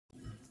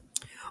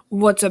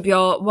What's up,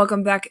 y'all?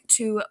 Welcome back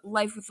to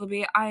Life with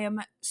Libby. I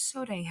am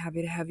so dang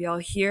happy to have y'all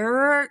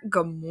here.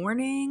 Good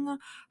morning.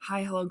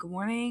 Hi, hello, good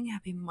morning.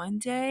 Happy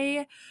Monday.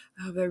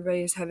 I hope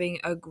everybody is having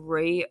a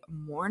great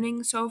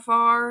morning so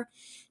far.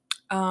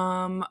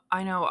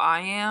 I know I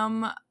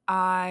am.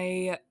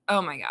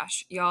 Oh my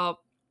gosh, y'all.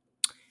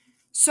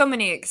 So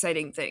many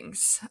exciting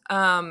things.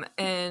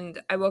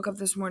 And I woke up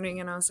this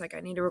morning and I was like, I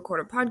need to record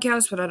a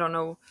podcast, but I don't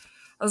know.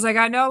 I was like,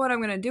 I know what I'm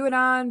going to do it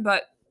on,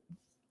 but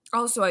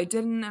also, I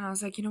didn't, and I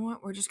was like, you know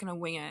what? We're just gonna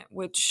wing it,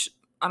 which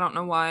I don't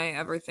know why I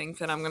ever think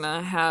that I'm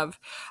gonna have.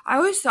 I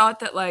always thought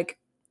that, like,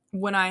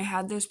 when I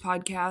had this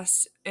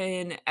podcast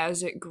and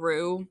as it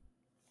grew,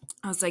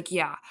 I was like,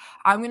 yeah,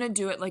 I'm gonna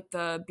do it like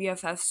the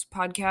BFFs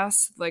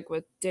podcast, like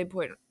with Dave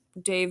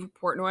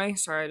Portnoy.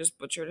 Sorry, I just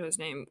butchered his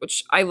name,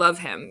 which I love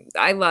him.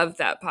 I love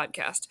that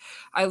podcast.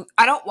 I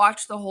don't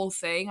watch the whole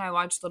thing. I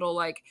watch little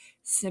like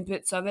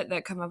snippets of it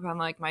that come up on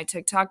like my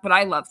TikTok, but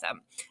I love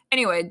them.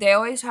 Anyway, they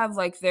always have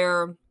like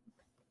their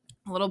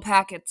little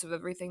packets of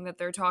everything that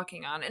they're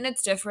talking on, and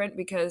it's different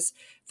because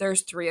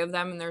there's three of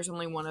them and there's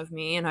only one of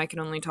me and I can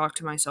only talk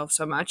to myself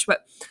so much.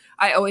 But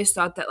I always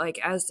thought that, like,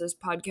 as this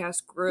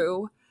podcast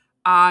grew,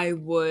 I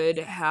would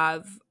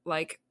have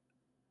like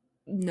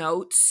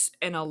notes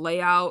and a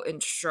layout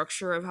and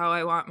structure of how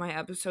I want my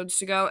episodes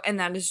to go, and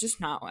that is just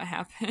not what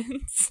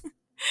happens.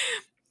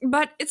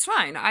 But it's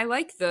fine. I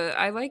like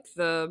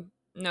the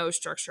no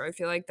structure. I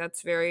feel like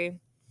that's very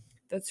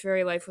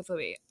Life with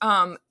Libby.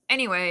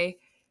 Anyway,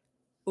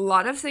 a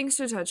lot of things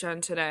to touch on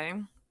today.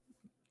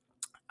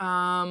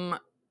 Um,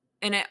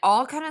 and it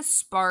all kind of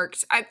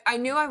sparked. I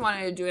knew I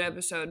wanted to do an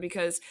episode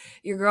because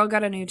your girl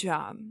got a new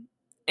job.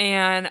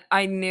 And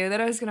I knew that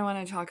I was going to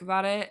want to talk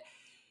about it.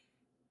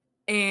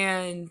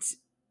 And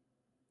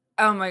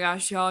oh my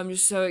gosh, y'all, I'm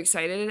just so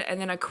excited. And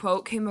then a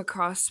quote came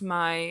across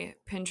my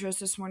Pinterest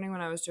this morning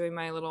when I was doing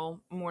my little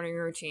morning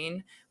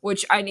routine,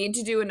 which I need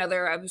to do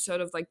another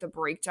episode of like the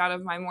breakdown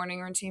of my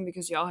morning routine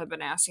because y'all have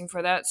been asking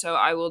for that. So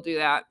I will do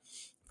that.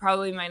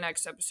 Probably my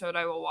next episode,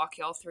 I will walk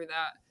y'all through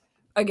that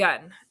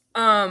again.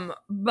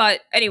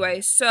 But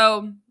anyway,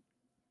 so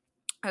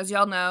as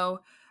y'all know,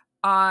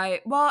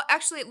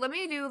 actually, let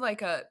me do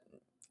like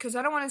because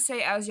I don't want to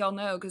say as y'all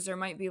know because there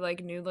might be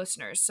like new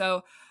listeners.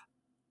 So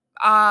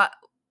uh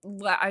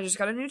I just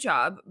got a new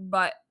job,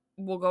 but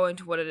we'll go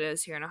into what it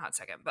is here in a hot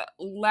second. But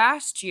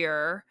last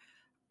year,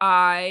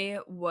 I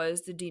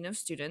was the dean of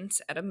students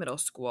at a middle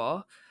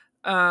school.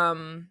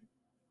 Um,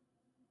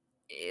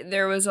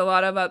 there was a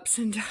lot of ups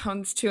and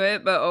downs to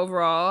it, but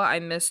overall, I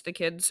miss the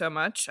kids so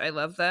much. I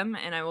love them,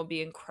 and I will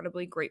be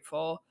incredibly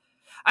grateful.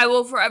 I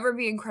will forever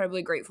be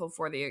incredibly grateful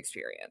for the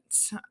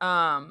experience.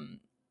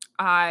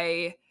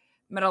 I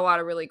met a lot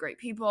of really great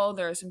people.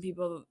 There are some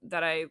people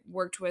that I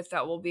worked with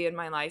that will be in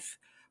my life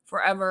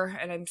forever,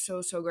 and I'm so,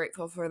 so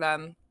grateful for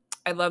them.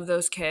 I love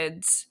those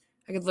kids.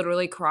 I could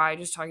literally cry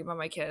just talking about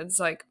my kids.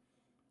 Like,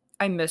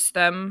 I miss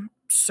them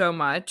so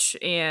much,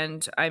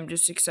 and I'm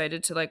just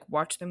excited to like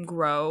watch them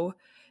grow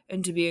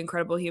and to be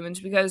incredible humans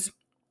because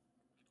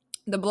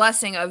the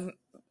blessing of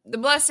the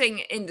blessing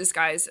in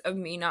disguise of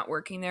me not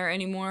working there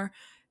anymore,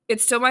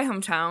 it's still my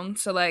hometown.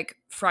 So like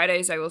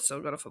Fridays I will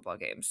still go to football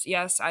games.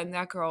 Yes, I'm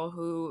that girl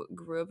who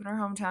grew up in her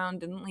hometown,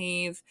 didn't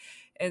leave,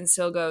 and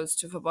still goes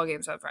to football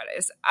games on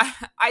Fridays.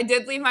 I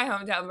did leave my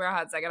hometown for a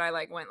hot second. I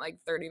like went like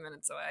 30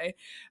 minutes away.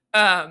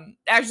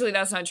 Actually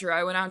that's not true.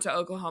 I went out to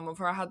Oklahoma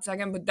for a hot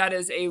second, but that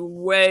is a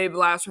way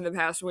blast from the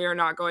past. We are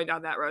not going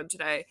down that road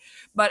today.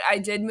 But I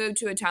did move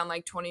to a town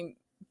like 20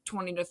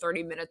 to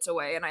 30 minutes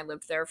away, and I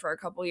lived there for a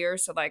couple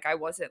years, so like I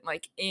wasn't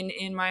like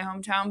in my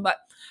hometown, but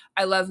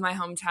I love my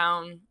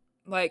hometown.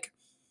 Like,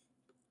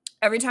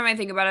 every time I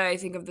think about it, I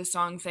think of the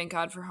song Thank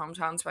God for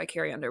Hometowns by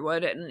Carrie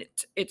Underwood, and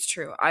it's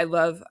true. I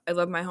love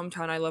my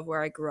hometown. I love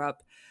where I grew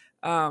up.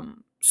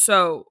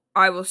 So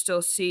I will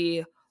still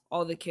see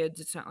all the kids.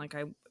 It's not like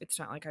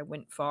I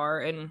went far,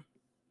 and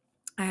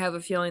I have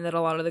a feeling that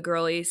a lot of the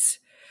girlies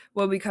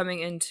will be coming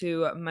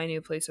into my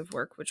new place of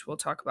work, which we'll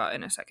talk about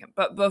in a second.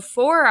 But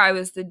before I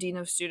was the dean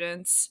of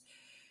students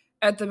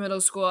at the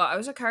middle school, I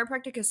was a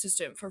chiropractic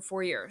assistant for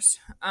 4 years.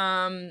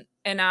 And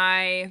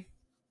I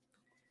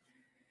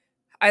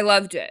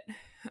loved it.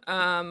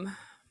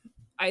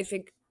 I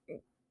think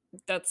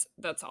that's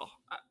all.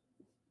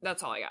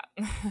 That's all I got.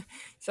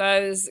 So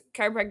I was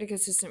chiropractic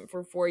assistant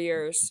for 4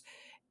 years,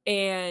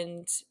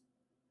 and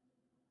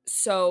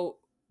so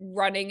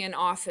running an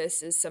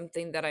office is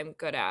something that I'm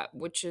good at,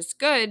 which is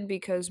good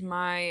because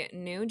my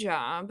new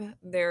job,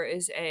 there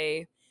is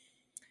a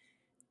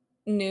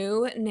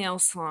new nail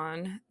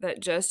salon that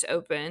just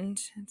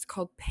opened. It's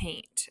called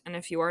Paint. And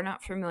if you are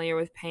not familiar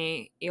with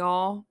Paint,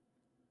 y'all,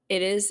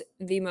 it is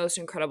the most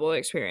incredible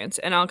experience.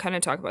 And I'll kind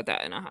of talk about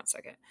that in a hot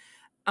second.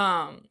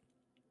 Um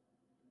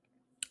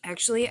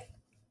Actually,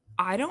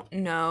 I don't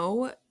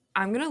know.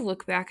 I'm going to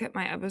look back at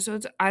my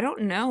episodes. I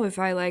don't know if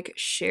I like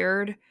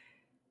shared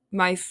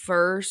my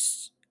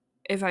first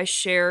if I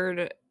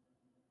shared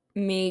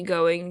me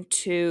going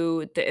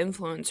to the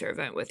influencer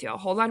event with y'all.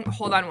 Hold on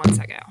 1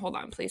 second. Hold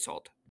on, please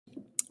hold.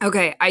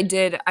 Okay, I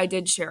did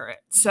share it.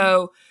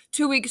 So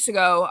 2 weeks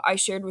ago, I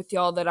shared with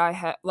y'all that I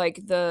had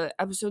like the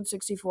episode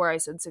 64. I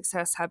said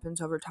success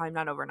happens over time,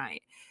 not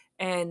overnight,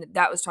 and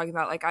that was talking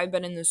about like I've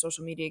been in the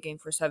social media game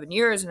for 7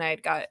 years, and I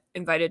had got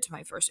invited to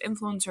my first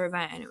influencer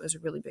event, and it was a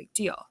really big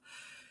deal.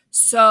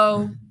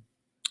 So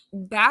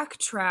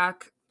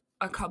backtrack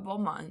a couple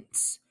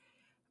months.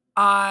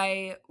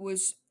 I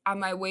was on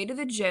my way to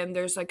the gym.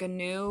 There's like a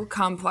new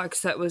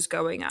complex that was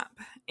going up,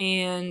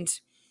 and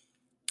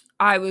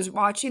I was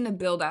watching the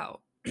build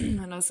out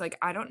and I was like,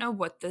 I don't know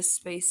what this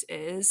space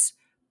is,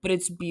 but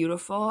it's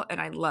beautiful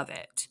and I love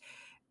it.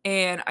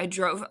 And I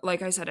drove,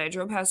 like I said, I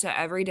drove past it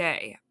every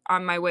day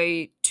on my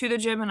way to the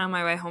gym and on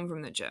my way home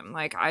from the gym.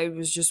 Like I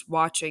was just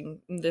watching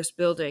this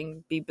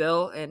building be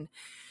built and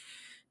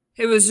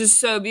it was just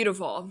so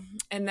beautiful.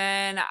 And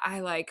then I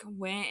like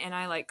went and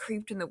I like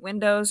creeped in the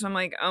windows. I'm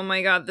like, oh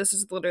my God, this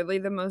is literally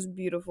the most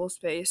beautiful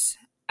space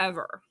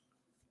ever.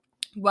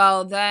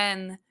 Well,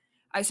 then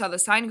I saw the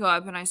sign go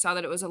up and I saw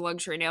that it was a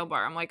luxury nail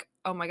bar. I'm like,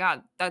 oh my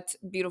God, that's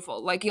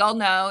beautiful. Like, y'all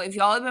know, if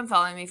y'all have been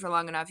following me for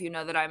long enough, you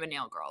know that I'm a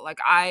nail girl. Like,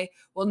 I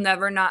will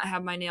never not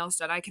have my nails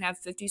done. I can have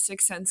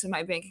 56 cents in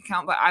my bank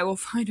account, but I will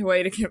find a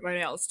way to get my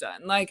nails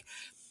done. Like,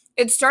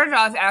 it started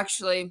off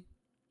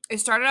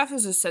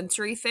as a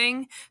sensory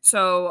thing.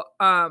 So,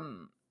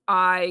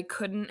 I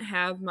couldn't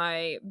have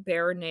my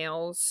bare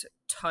nails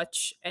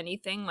touch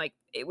anything. Like,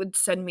 it would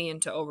send me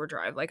into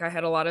overdrive. Like,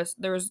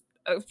 there was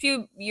a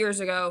few years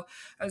ago,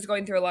 I was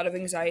going through a lot of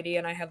anxiety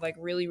and I had like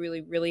really,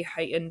 really, really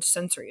heightened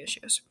sensory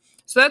issues.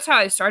 So that's how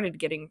I started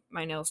getting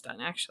my nails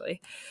done, actually.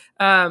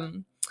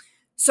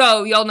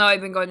 So y'all know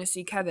I've been going to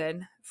see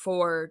Kevin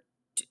since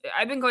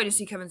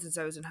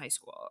I was in high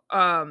school.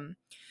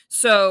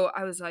 So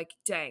I was like,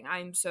 dang,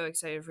 I'm so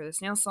excited for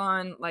this nail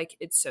salon. Like,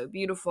 it's so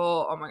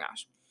beautiful. Oh my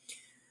gosh.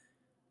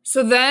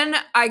 So then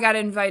I got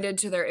invited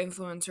to their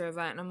influencer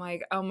event and I'm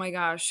like, oh my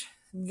gosh,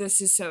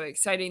 this is so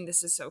exciting.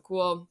 This is so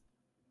cool.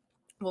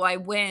 Well, I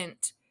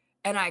went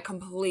and I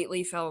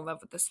completely fell in love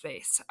with the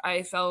space.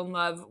 I fell in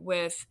love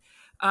with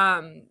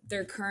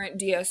their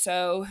current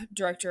DSO,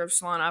 Director of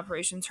Salon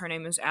Operations. Her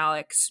name is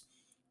Alex.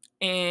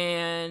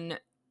 And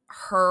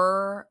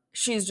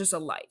she's just a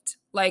light.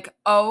 Like,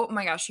 oh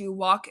my gosh, you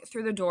walk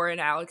through the door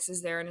and Alex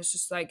is there and it's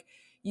just like,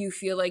 you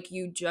feel like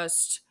you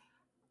just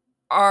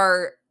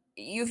arrived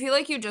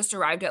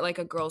at like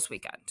a girls'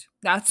 weekend.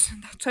 That's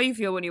how you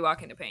feel when you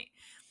walk into paint.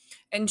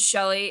 And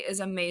Shelly is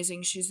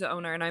amazing. She's the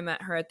owner, and I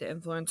met her at the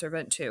influencer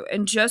event too.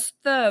 And just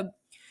the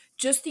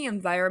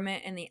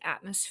environment and the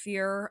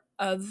atmosphere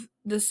of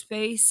the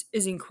space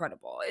is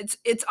incredible.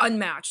 It's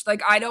unmatched.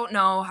 Like, I don't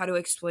know how to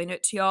explain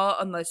it to y'all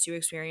unless you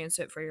experience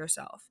it for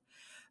yourself.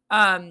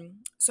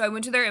 So I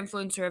went to their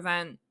influencer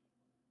event,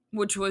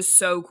 which was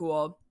so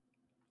cool.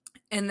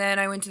 And then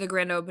I went to the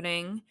grand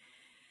opening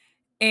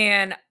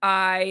and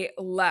I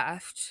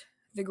left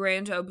the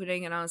grand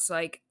opening and I was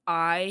like,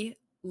 I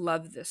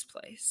love this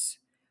place.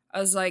 I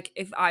was like,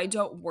 if I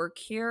don't work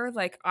here,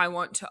 like, I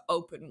want to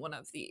open one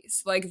of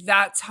these. Like,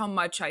 that's how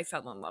much I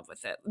fell in love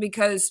with it.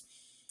 Because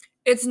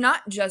it's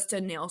not just a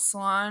nail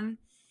salon.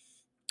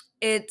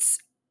 It's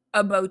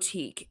a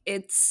boutique.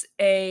 It's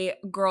a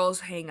girls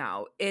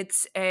hangout.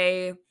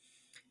 I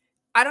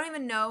don't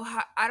even know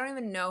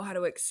how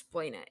to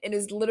explain it. It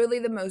is literally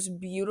the most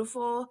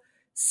beautiful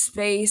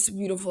space,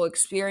 beautiful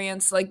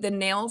experience. Like, the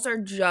nails are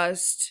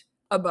just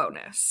a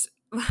bonus.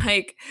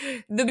 Like,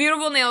 the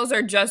beautiful nails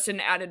are just an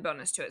added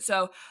bonus to it.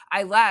 So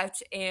I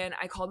left and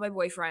I called my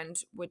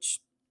boyfriend,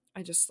 which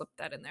I just slipped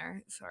that in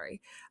there.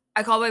 Sorry.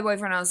 I called my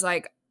boyfriend. I was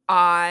like,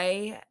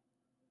 I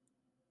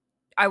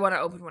want to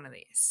open one of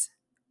these.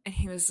 And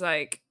he was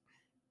like,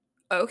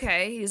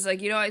 okay. He's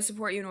like, I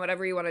support you in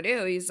whatever you want to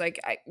do. He's like,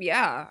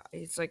 yeah.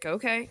 He's like,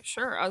 okay,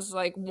 sure. I was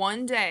like,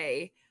 one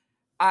day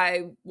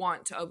I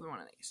want to open one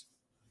of these.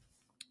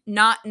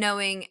 Not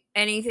knowing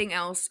anything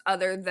else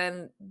other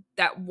than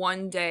that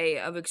one day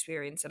of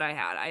experience that I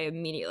had, I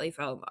immediately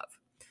fell in love.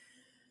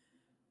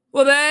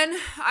 Well, then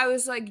I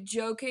was like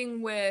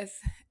joking with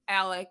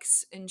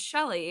Alex and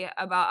Shelly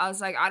I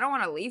was like, I don't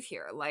want to leave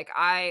here. Like,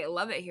 I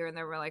love it here. And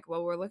they were like,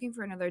 well, we're looking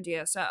for another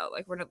DSO.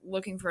 Like, we're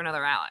looking for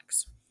another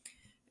Alex.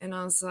 And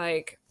I was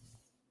like,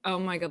 oh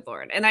my good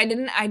Lord. And I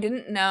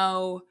didn't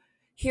know.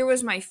 Here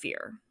was my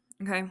fear.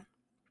 Okay.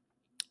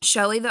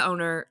 Shelly, the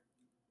owner,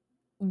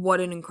 what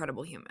an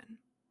incredible human.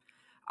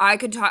 I'm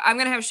going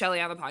to have Shelly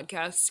on the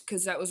podcast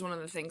because that was one of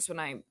the things when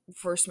I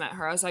first met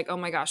her. I was like, oh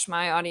my gosh,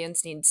 my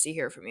audience needs to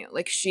hear from you.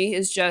 Like, she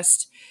is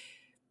just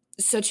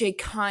such a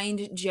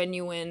kind,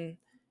 genuine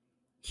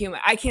human.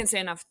 I can't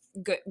say enough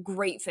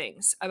great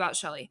things about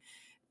Shelly.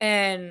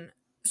 And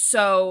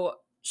so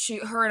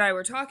her and I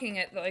were talking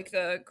at like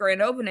the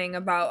grand opening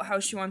about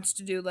how she wants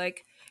to do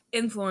like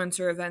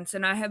influencer events.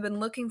 And I have been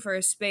looking for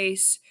a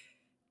space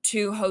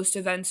to host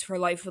events for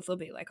Life with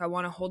Libby. Like, I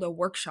want to hold a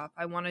workshop.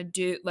 I want to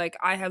do, like,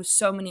 I have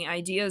so many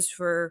ideas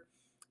for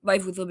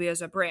Life with Libby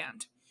as a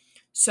brand.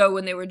 So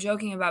when they were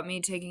joking about me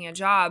taking a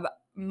job,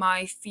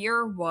 my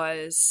fear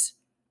was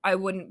I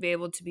wouldn't be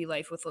able to be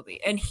Life with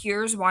Libby. And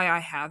here's why I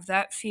have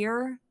that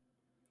fear.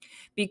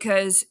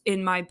 because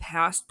in my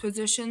past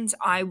positions,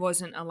 I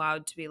wasn't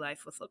allowed to be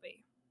Life with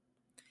Libby.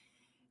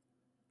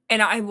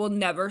 And I will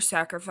never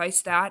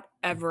sacrifice that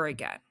ever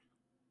again.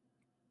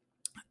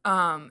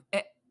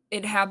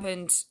 It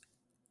happened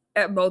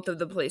at both of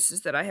the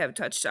places that I have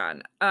touched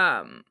on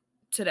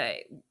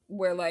today,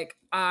 where like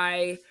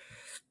I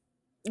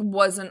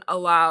wasn't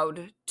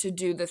allowed to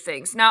do the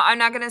things. Now, I'm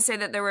not going to say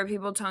that there were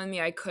people telling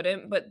me I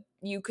couldn't, but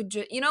you could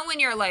just, when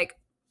you're like,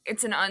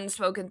 it's an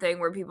unspoken thing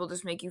where people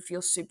just make you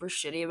feel super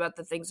shitty about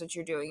the things that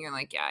you're doing. You're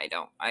like, yeah, I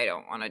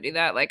don't want to do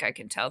that. Like, I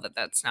can tell that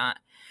that's not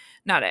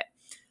it.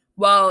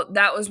 Well,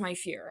 that was my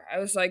fear. I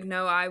was like,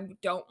 no, I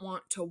don't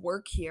want to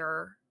work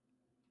here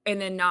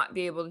and then not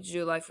be able to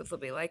do Life with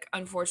Libby. Like,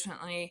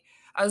 unfortunately,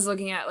 I was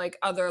looking at like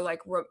other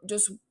like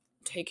just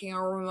taking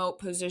a remote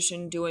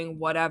position, doing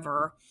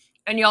whatever.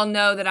 And y'all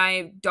know that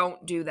I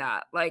don't do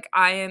that. Like,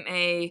 I am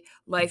a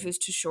life is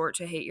too short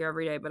to hate your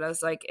every day. But I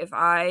was like, if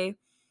I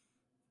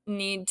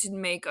need to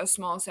make a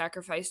small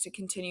sacrifice to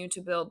continue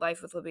to build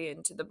Life with Libby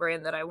into the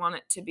brand that I want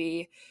it to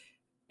be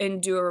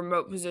and do a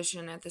remote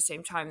position at the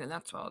same time, then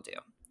that's what I'll do.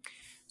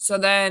 So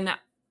then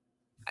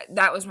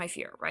that was my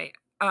fear, right?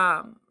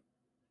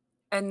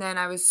 And then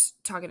I was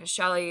talking to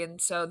Shelly, and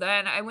so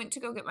then I went to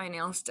go get my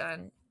nails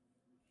done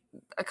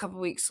a couple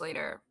weeks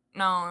later.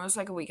 No, it was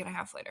like a week and a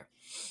half later.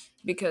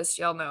 Because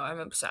y'all know I'm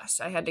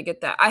obsessed. I had to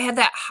get that. I had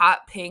that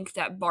hot pink,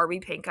 that Barbie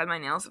pink on my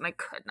nails, and I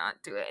could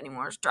not do it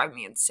anymore. It's driving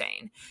me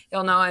insane.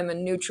 Y'all know I'm a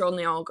neutral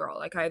nail girl.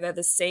 Like, I've had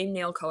the same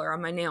nail color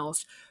on my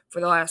nails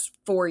for the last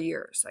 4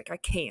 years. Like, I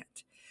can't.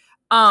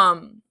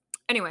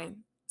 Anyway,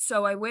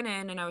 so I went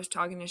in and I was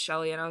talking to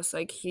Shelly, and I was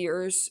like,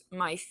 here's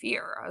my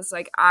fear. I was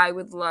like, I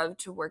would love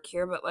to work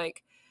here, but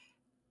like,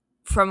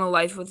 from a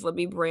Life with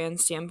Libby brand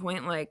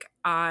standpoint, like,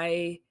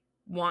 I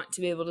want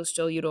to be able to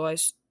still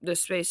utilize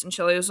this space. And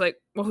Shelly was like,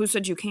 well, who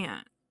said you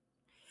can't?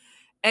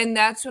 And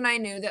that's when I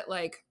knew that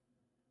like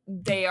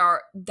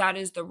that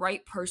is the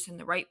right person,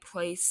 the right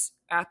place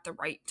at the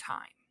right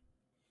time.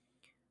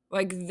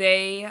 Like,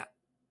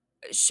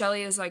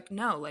 Shelly is like,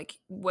 no, like,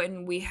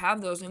 when we have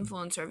those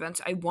influencer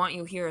events, I want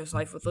you here as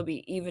Life with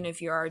Libby, even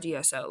if you're our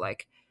DSO.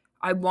 Like,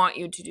 I want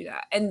you to do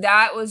that. And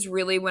that was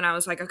really when I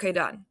was like, okay,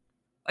 done.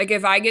 Like,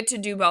 if I get to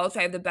do both,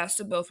 I have the best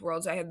of both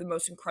worlds. I have the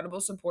most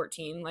incredible support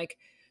team. Like,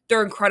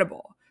 they're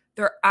incredible.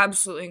 They're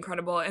absolutely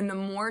incredible. And the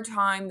more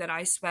time that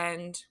I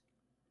spend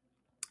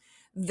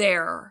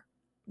there,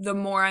 the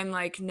more I'm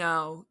like,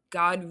 no,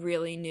 God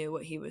really knew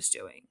what he was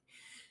doing.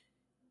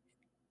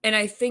 And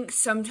I think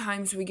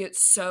sometimes we get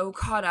so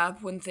caught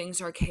up when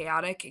things are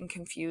chaotic and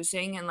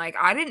confusing. And like,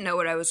 I didn't know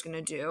what I was going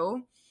to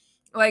do.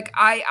 Like,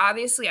 I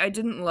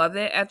didn't love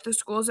it at the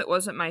schools. It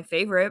wasn't my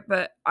favorite,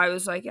 but I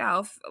was like,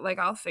 yeah,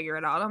 I'll figure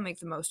it out. I'll make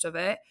the most of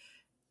it.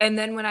 And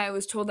then when I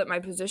was told that my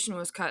position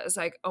was cut, it's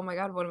like, oh my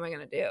God, what am I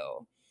going to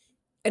do?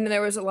 And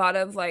there was a lot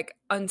of like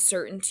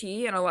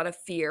uncertainty and a lot of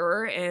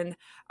fear. And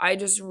I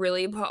just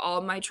really put all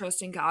my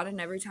trust in God.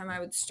 And every time I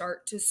would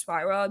start to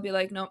spiral, I'd be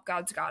like, nope,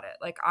 God's got it.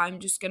 Like, I'm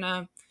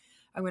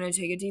going to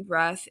take a deep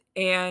breath.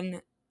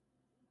 And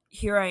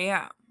here I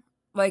am.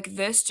 Like,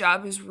 this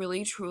job is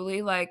really,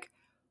 truly like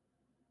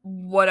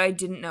what I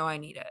didn't know I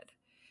needed.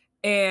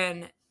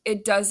 And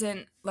it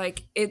doesn't,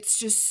 like,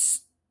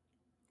 it's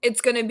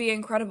going to be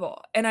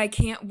incredible. And I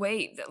can't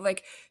wait.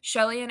 Like,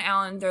 Shelly and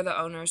Alan, they're the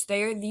owners.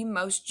 They are the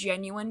most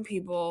genuine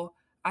people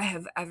I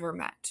have ever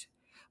met.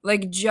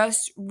 Like,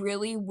 just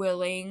really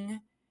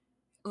willing.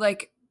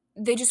 Like,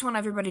 they just want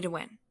everybody to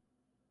win.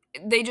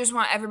 They just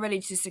want everybody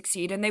to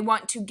succeed, and they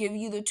want to give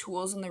you the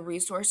tools and the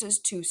resources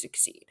to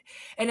succeed.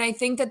 And I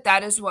think that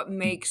that is what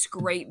makes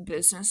great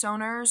business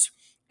owners,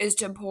 is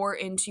to pour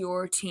into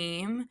your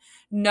team,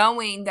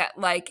 knowing that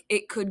like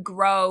it could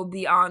grow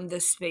beyond the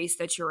space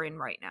that you're in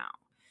right now.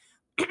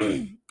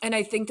 And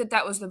I think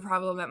that was the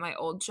problem at my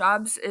old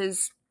jobs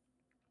is,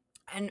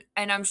 and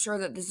I'm sure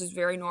that this is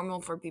very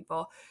normal for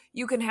people.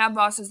 You can have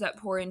bosses that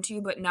pour into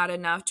you, but not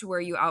enough to where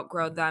you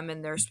outgrow them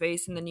in their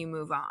space and then you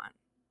move on.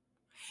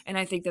 And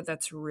I think that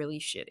that's really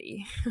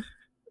shitty.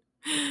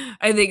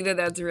 I think that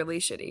that's really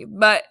shitty.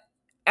 But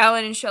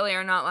Alan and Shelly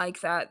are not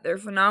like that. They're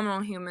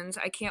phenomenal humans.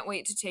 I can't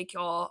wait to take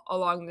y'all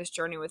along this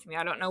journey with me.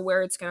 I don't know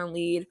where it's going to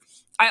lead.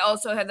 I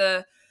also had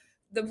the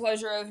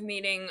pleasure of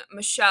meeting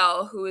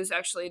Michelle, who is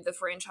actually the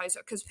franchise,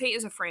 because Pate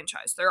is a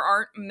franchise. There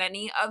aren't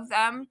many of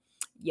them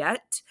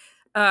yet.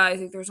 I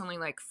think there's only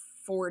like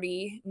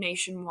 40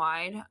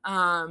 nationwide.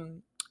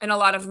 And a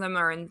lot of them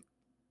are in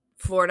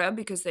Florida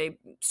because they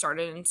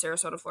started in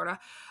Sarasota, Florida.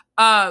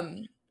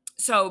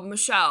 So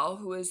Michelle,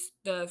 who is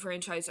the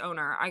franchise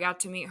owner, I got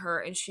to meet her,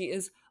 and she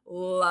is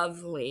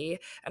lovely.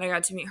 And I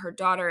got to meet her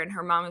daughter and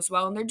her mom as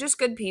well. And they're just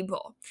good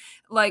people.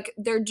 Like,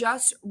 they're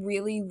just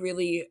really,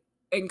 really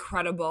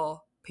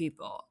incredible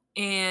people.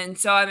 And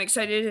so I'm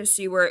excited to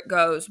see where it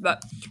goes.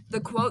 But the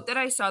quote that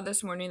I saw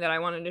this morning that I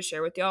wanted to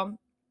share with y'all,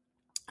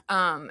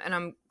 and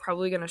I'm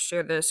probably going to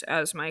share this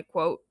as my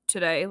quote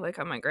today, like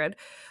on my grid.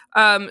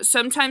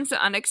 Sometimes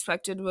the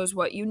unexpected was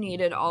what you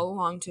needed all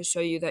along to show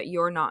you that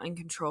you're not in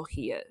control.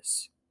 He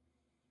is.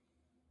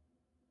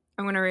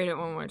 I'm going to read it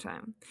one more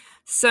time.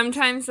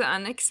 Sometimes the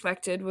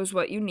unexpected was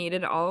what you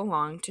needed all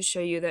along to show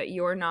you that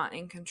you're not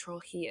in control.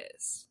 He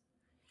is.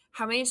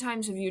 How many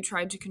times have you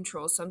tried to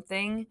control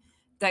something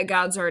that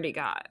God's already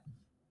got?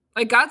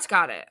 Like, God's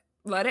got it.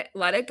 Let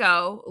it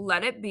go.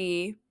 Let it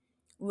be.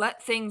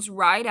 Let things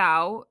ride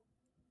out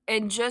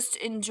and just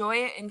enjoy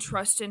it and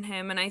trust in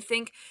him. And I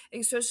think,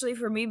 especially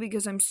for me,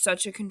 because I'm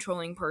such a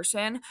controlling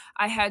person,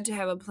 I had to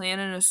have a plan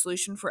and a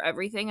solution for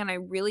everything. And I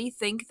really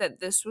think that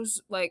this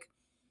was like,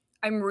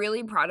 I'm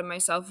really proud of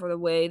myself for the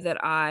way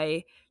that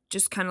I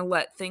just kind of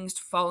let things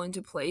fall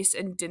into place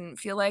and didn't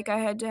feel like I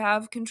had to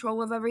have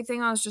control of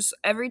everything. I was just,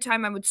 every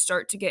time I would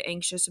start to get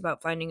anxious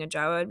about finding a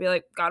job, I'd be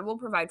like, God will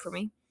provide for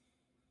me.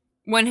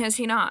 When has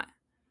he not?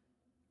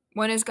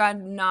 When has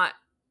God not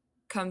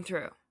come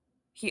through?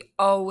 He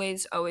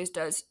always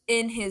does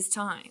in his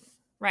time,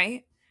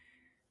 right?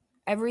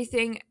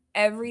 Everything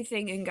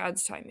in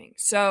God's timing.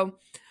 So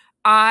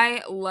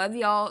I love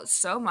y'all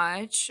so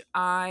much.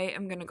 I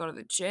am going to go to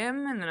the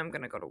gym and then I'm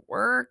going to go to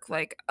work.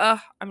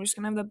 I'm just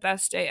going to have the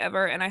best day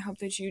ever. And I hope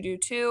that you do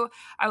too.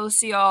 I will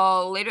see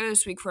y'all later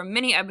this week for a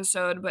mini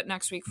episode, but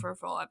next week for a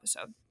full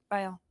episode.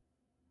 Bye, y'all.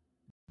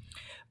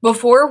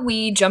 Before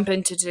we jump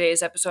into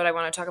today's episode, I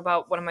want to talk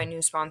about one of my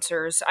new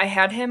sponsors. I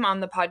had him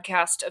on the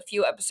podcast a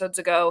few episodes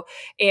ago,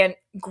 and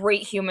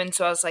great human,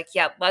 so I was like,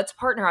 yeah, let's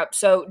partner up.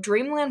 So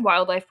Dreamland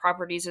Wildlife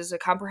Properties is a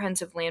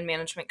comprehensive land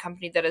management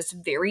company that is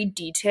very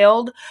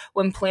detailed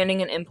when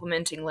planning and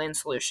implementing land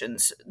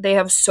solutions. They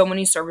have so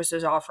many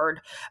services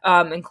offered,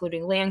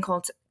 including land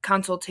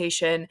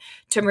consultation,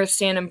 timber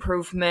stand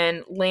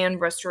improvement, land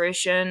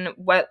restoration,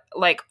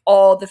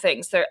 all the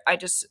things. I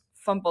just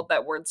fumbled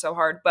that word so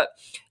hard, but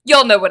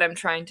you'll know what I'm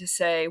trying to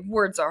say.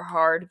 Words are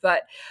hard,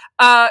 but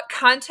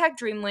contact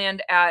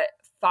Dreamland at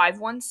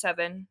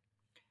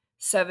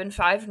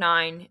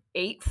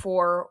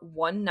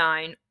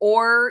 517-759-8419,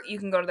 or you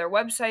can go to their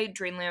website,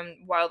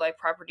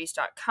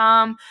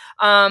 dreamlandwildlifeproperties.com.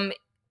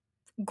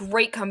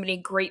 Great company,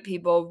 great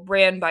people,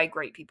 ran by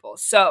great people.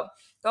 So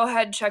go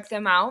ahead and check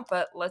them out,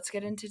 but let's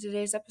get into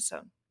today's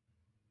episode.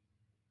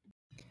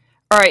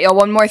 All right, y'all,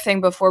 one more thing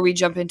before we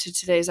jump into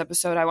today's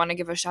episode. I want to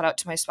give a shout out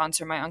to my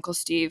sponsor, my Uncle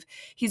Steve.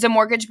 He's a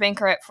mortgage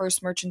banker at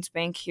First Merchants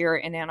Bank here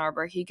in Ann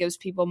Arbor. He gives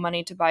people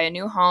money to buy a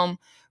new home,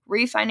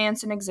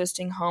 refinance an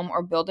existing home,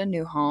 or build a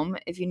new home.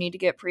 If you need to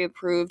get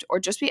pre-approved or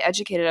just be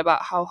educated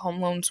about how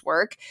home loans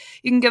work,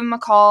 you can give him a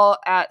call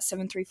at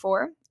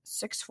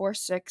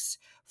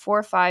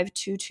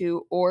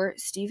 734-646-4522 or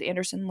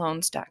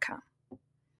steveandersonloans.com.